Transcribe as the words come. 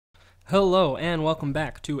Hello and welcome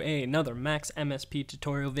back to another Max MSP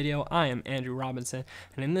tutorial video. I am Andrew Robinson,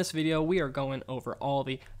 and in this video we are going over all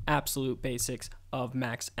the absolute basics of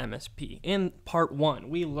Max MSP. In part 1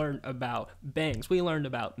 we learned about bangs, we learned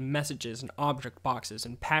about messages and object boxes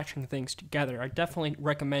and patching things together. I definitely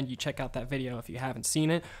recommend you check out that video if you haven't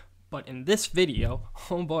seen it. But in this video,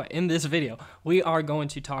 oh boy, in this video, we are going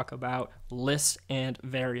to talk about lists and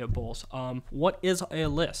variables. What is a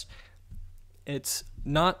list? It's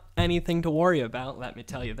not anything to worry about, let me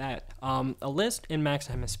tell you that. A list in Max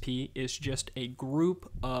MSP is just a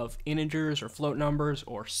group of integers or float numbers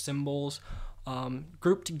or symbols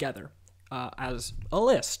grouped together as a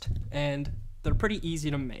list, and they're pretty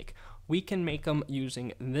easy to make. We can make them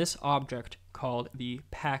using this object called the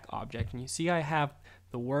pack object, and you see I have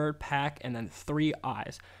the word pack and then 3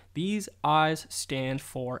 i's. These i's stand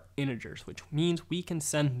for integers, which means we can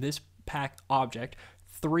send this pack object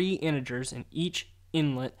 3 integers in each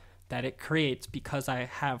inlet that it creates because I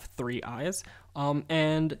have 3 i's,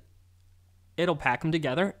 and it'll pack them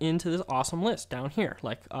together into this awesome list down here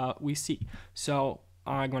like we see. So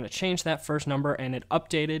I'm going to change that first number, and it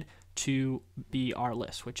updated to be our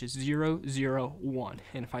list, which is 0, 0, 1.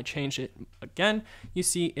 And if I change it again, you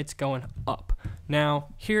see it's going up.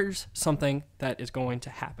 Now here's something that is going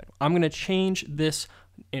to happen. I'm going to change this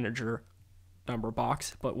integer number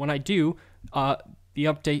box, but when I do, the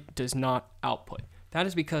update does not output. That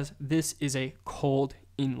is because this is a cold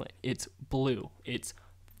inlet. It's blue. It's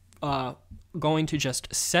going to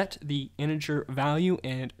just set the integer value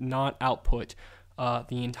and not output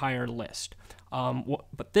the entire list.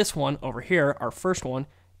 But this one over here, our first one,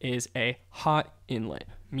 is a hot inlet,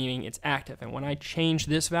 meaning it's active. And when I change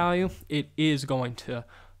this value, it is going to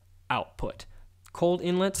output. Cold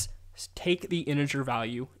inlets take the integer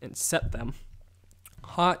value and set them.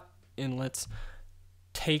 Hot inlets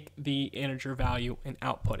take the integer value and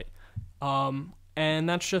output it. And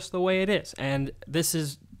that's just the way it is. And this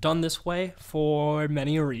is done this way for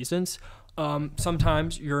many reasons.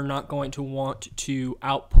 Sometimes you're not going to want to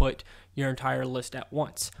output your entire list at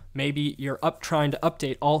once. Maybe you're trying to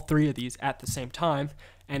update all 3 of these at the same time,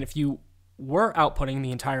 and if you were outputting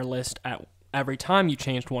the entire list at every time you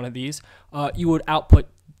changed one of these, you would output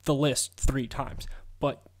the list 3 times.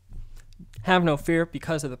 But have no fear,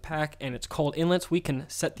 because of the pack and its cold inlets, we can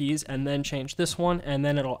set these and then change this one, and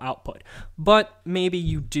then it'll output. But maybe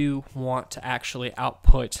you do want to actually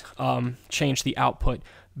output, change the output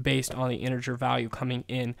based on the integer value coming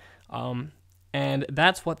in, and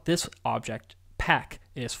that's what this object pack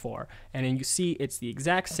is for. And then you see it's the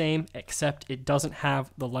exact same, except it doesn't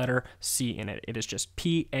have the letter C in it. It is just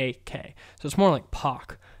P-A-K. So it's more like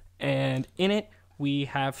POC. And in it, we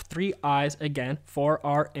have 3 i's again for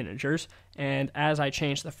our integers, and as I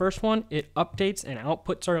change the first one, it updates and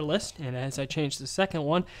outputs our list, and as I change the second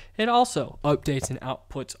one, it also updates and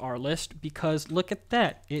outputs our list, because look at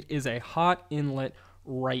that, it is a hot inlet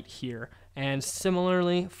right here. And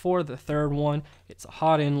similarly for the third one, it's a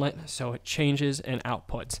hot inlet, so it changes and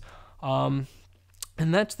outputs. And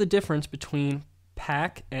that's the difference between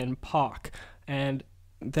pack and POC. And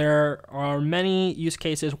there are many use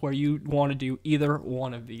cases where you want to do either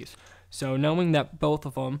one of these. So knowing that both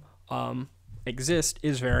of them exist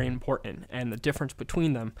is very important, and the difference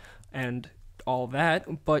between them and all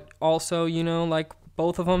that. But also, you know, like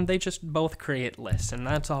both of them, they just both create lists, and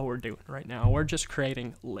that's all we're doing right now. We're just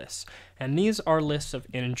creating lists. And these are lists of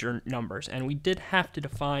integer numbers, and we did have to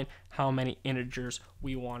define how many integers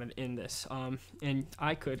we wanted in this. And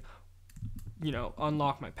I could, you know,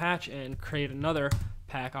 unlock my patch and create another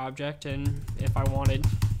pack object, and if I wanted,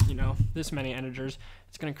 you know, this many integers,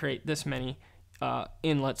 it's going to create this many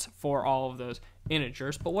inlets for all of those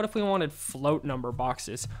integers. But what if we wanted float number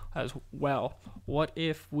boxes as well? What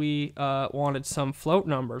if we wanted some float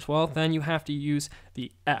numbers? Well, then you have to use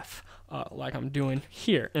the F, like I'm doing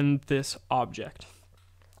here in this object.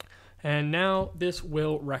 And now this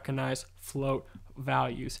will recognize float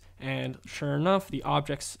values, and sure enough, the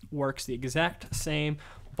object works the exact same,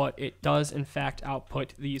 but it does in fact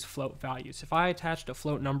output these float values. If I attached a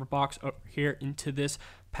float number box over here into this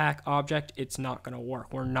pack object, it's not going to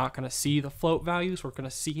work. We're not going to see the float values. We're going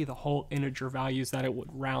to see the whole integer values that it would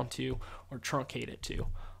round to or truncate it to.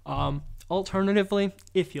 Alternatively,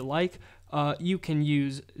 if you like, you can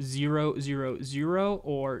use 0, 0, 0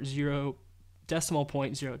 or 0 decimal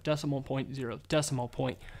point, 0 decimal point, 0 decimal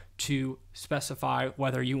point to specify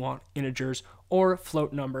whether you want integers or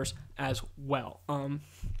float numbers as well.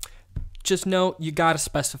 Just note, you got to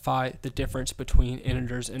specify the difference between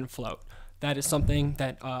integers and float. That is something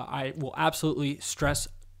that I will absolutely stress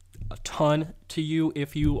a ton to you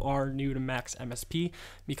if you are new to Max MSP,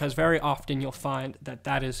 because very often you'll find that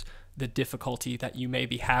that is the difficulty that you may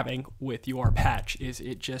be having with your patch, is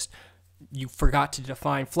it just, you forgot to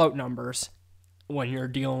define float numbers when you're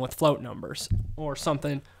dealing with float numbers or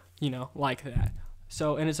something, like that.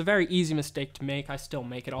 So, and it's a very easy mistake to make. I still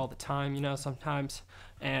make it all the time, sometimes,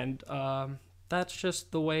 and that's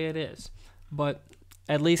just the way it is. But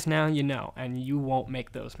at least now you know, and you won't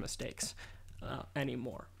make those mistakes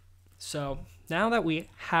anymore. So now that we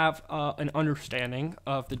have an understanding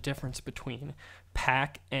of the difference between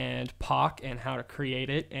pack and POC and how to create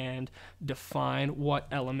it and define what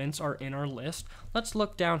elements are in our list, let's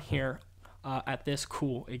look down here at this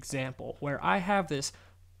cool example where I have this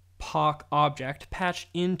POC object patched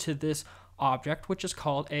into this object, which is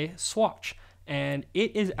called a swatch, and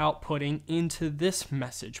it is outputting into this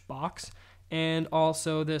message box and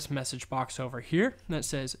also this message box over here that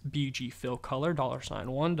says BG fill color $1,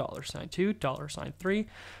 $2, $3,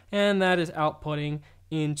 and that is outputting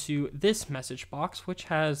into this message box, which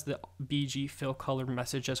has the BG fill color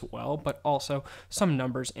message as well, but also some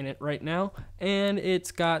numbers in it right now. And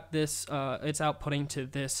it's got this, it's outputting to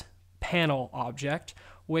this panel object,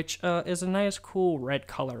 which is a nice cool red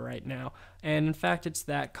color right now. And in fact, it's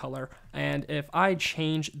that color. And if I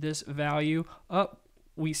change this value up,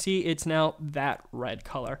 we see it's now that red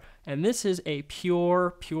color. And this is a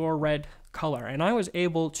pure red color. And I was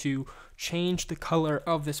able to change the color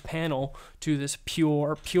of this panel to this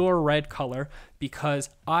pure red color because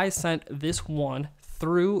I sent this one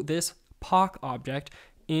through this POC object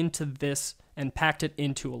into this and packed it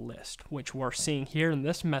into a list, which we're seeing here in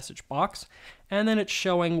this message box. And then it's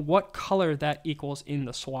showing what color that equals in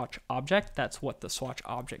the swatch object. That's what the swatch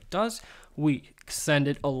object does. We send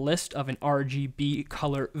it a list of an RGB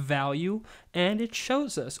color value, and it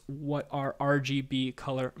shows us what our RGB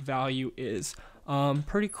color value is.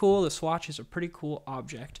 Pretty cool. The swatch is a pretty cool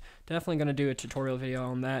object. Definitely going to do a tutorial video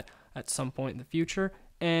on that at some point in the future.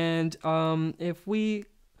 And if we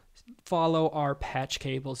follow our patch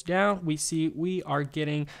cables down, we see we are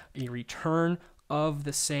getting a return of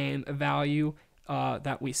the same value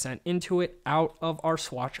that we sent into it out of our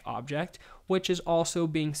swatch object, which is also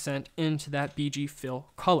being sent into that BG fill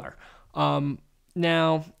color.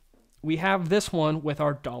 Now we have this one with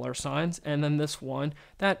our $signs, and then this one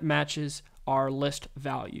that matches our list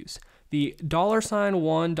values. The $1,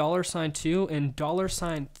 $2,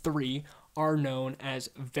 and $3 are known as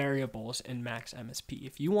variables in Max MSP.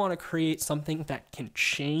 If you want to create something that can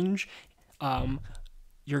change,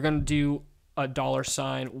 you're going to do a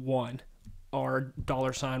 $1 or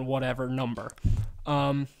 $, whatever number.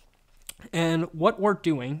 And what we're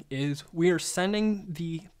doing is we are sending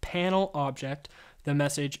the panel object the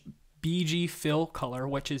message BG fill color,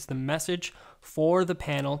 which is the message for the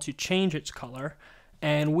panel to change its color.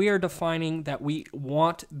 And we are defining that we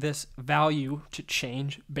want this value to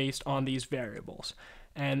change based on these variables.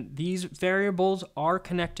 And these variables are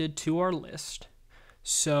connected to our list.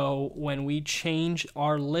 So when we change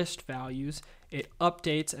our list values, it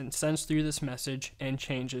updates and sends through this message and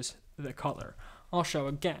changes the color. I'll show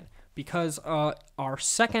again, because our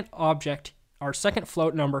second object, our second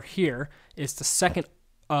float number here is the second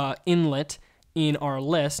inlet in our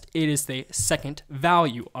list. It is the second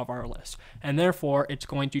value of our list, and therefore it's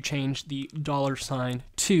going to change the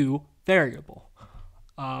 $2 variable.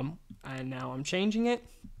 And now I'm changing it,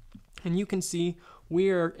 and you can see we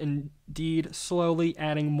are indeed slowly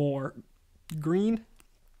adding more green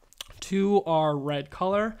to our red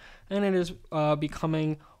color, and it is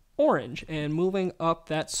becoming orange and moving up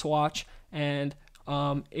that swatch, and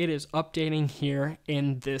it is updating here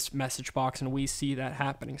in this message box, and we see that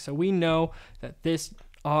happening. So we know that this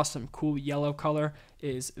awesome cool yellow color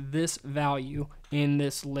is this value in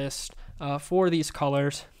this list for these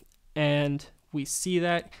colors, and we see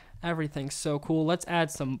that everything's so cool. Let's add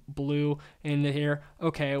some blue into here.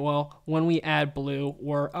 Okay, well, when we add blue,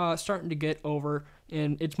 we're starting to get over,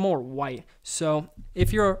 and it's more white. So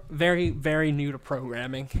if you're very new to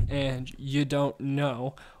programming and you don't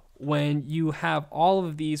know, when you have all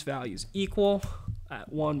of these values equal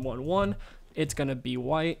at 1, 1, 1, it's going to be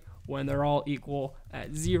white. When they're all equal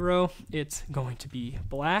at 0, it's going to be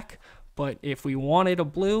black. But if we wanted a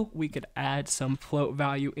blue, we could add some float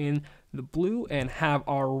value in the blue and have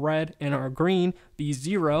our red and our green be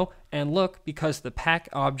 0. And look, because the pack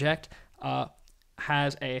object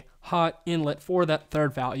has a hot inlet for that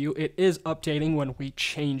third value, it is updating when we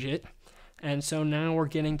change it. And so now we're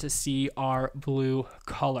getting to see our blue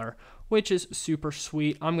color, which is super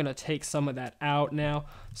sweet. I'm going to take some of that out now,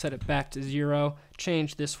 set it back to 0,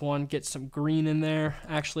 change this one, get some green in there.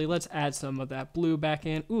 Actually, let's add some of that blue back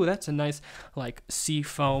in. Ooh, that's a nice like sea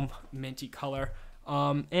foam minty color.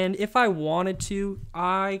 And if I wanted to,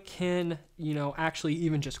 I can, actually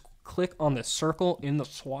even just click on the circle in the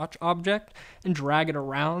swatch object and drag it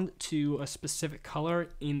around to a specific color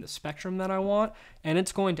in the spectrum that I want, and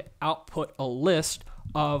it's going to output a list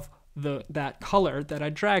of that color that I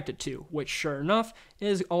dragged it to, which sure enough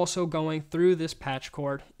is also going through this patch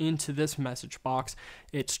cord into this message box.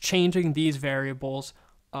 It's changing these variables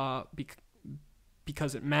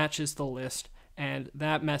because it matches the list, and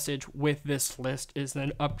that message with this list is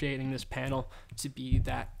then updating this panel to be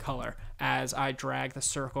that color as I drag the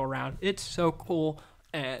circle around. It's so cool,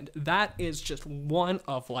 and that is just one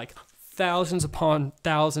of like thousands upon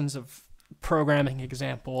thousands of programming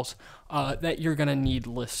examples that you're going to need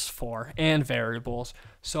lists for and variables.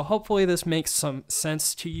 So hopefully this makes some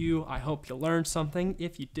sense to you. I hope you learned something.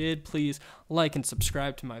 If you did, please like and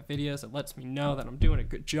subscribe to my videos. It lets me know that I'm doing a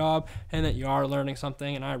good job and that you are learning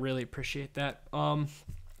something, and I really appreciate that.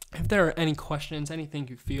 If there are any questions, anything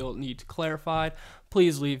you feel needs clarified,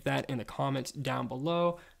 please leave that in the comments down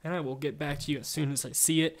below, and I will get back to you as soon as I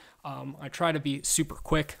see it. I try to be super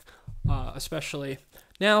quick, especially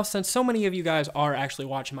now since so many of you guys are actually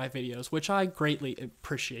watching my videos, which I greatly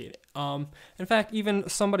appreciate. In fact, even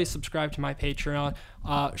somebody subscribed to my Patreon.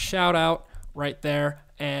 Shout out right there,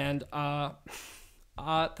 and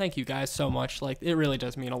thank you guys so much. Like, it really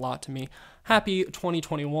does mean a lot to me. Happy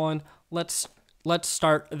 2021. Let's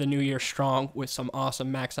start the new year strong with some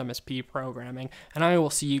awesome Max MSP programming, and I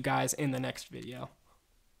will see you guys in the next video.